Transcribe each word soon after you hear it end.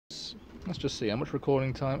Let's just see how much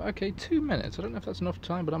recording time. Okay, 2 minutes. I don't know if that's enough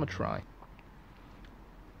time, but I'm gonna try.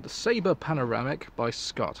 The Sabre Panoramic by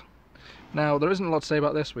Scott. Now, there isn't a lot to say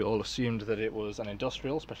about this. We all assumed that it was an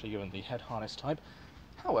industrial, especially given the head harness type.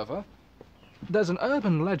 However, there's an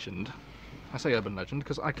urban legend. I say urban legend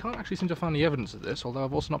because I can't actually seem to find any evidence of this, although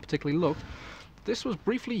I've also not particularly looked. This was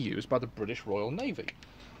briefly used by the British Royal Navy.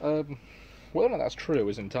 Whether or not that's true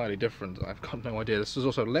is entirely different. I've got no idea. This is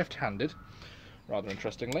also left-handed, rather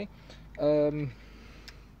interestingly. As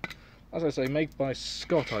I say, made by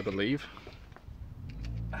Scott, I believe.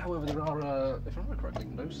 However, there are, if I remember correctly,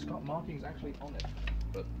 no Scott markings actually on it.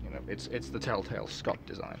 But, you know, it's the telltale Scott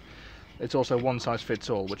design. It's also one size fits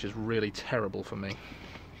all, which is really terrible for me.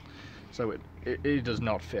 So it does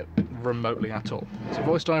not fit remotely at all. It's a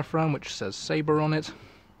voice diaphragm which says Sabre on it.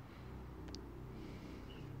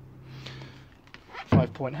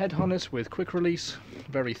 5-point head harness with quick release,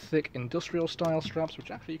 very thick industrial style straps which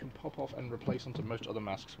actually you can pop off and replace onto most other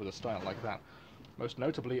masks with a style like that. Most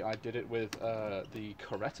notably, I did it with the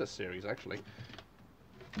Coretta series actually.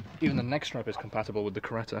 Even the neck strap is compatible with the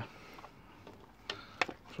Coretta.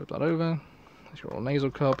 Flip that over, there's your old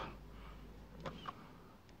nasal cup.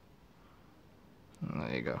 And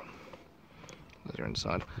there you go. There's your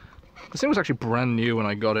inside. This thing was actually brand new when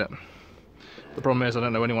I got it. The problem is I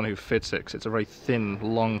don't know anyone who fits it because it's a very thin,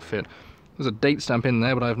 long fit. There's a date stamp in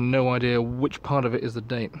there, but I have no idea which part of it is the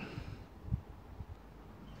date.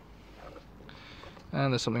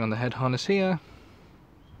 And there's something on the head harness here.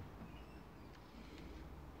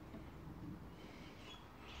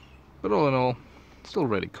 But all in all, still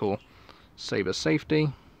really cool. Sabre safety.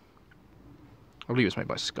 I believe it's made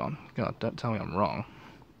by Scott. God, don't tell me I'm wrong.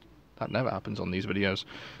 That never happens on these videos.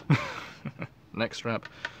 Neck strap.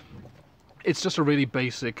 It's just a really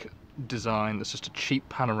basic design. It's just a cheap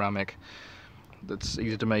panoramic that's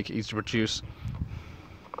easy to make, easy to produce.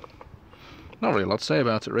 Not really a lot to say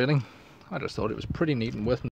about it, really. I just thought it was pretty neat and worth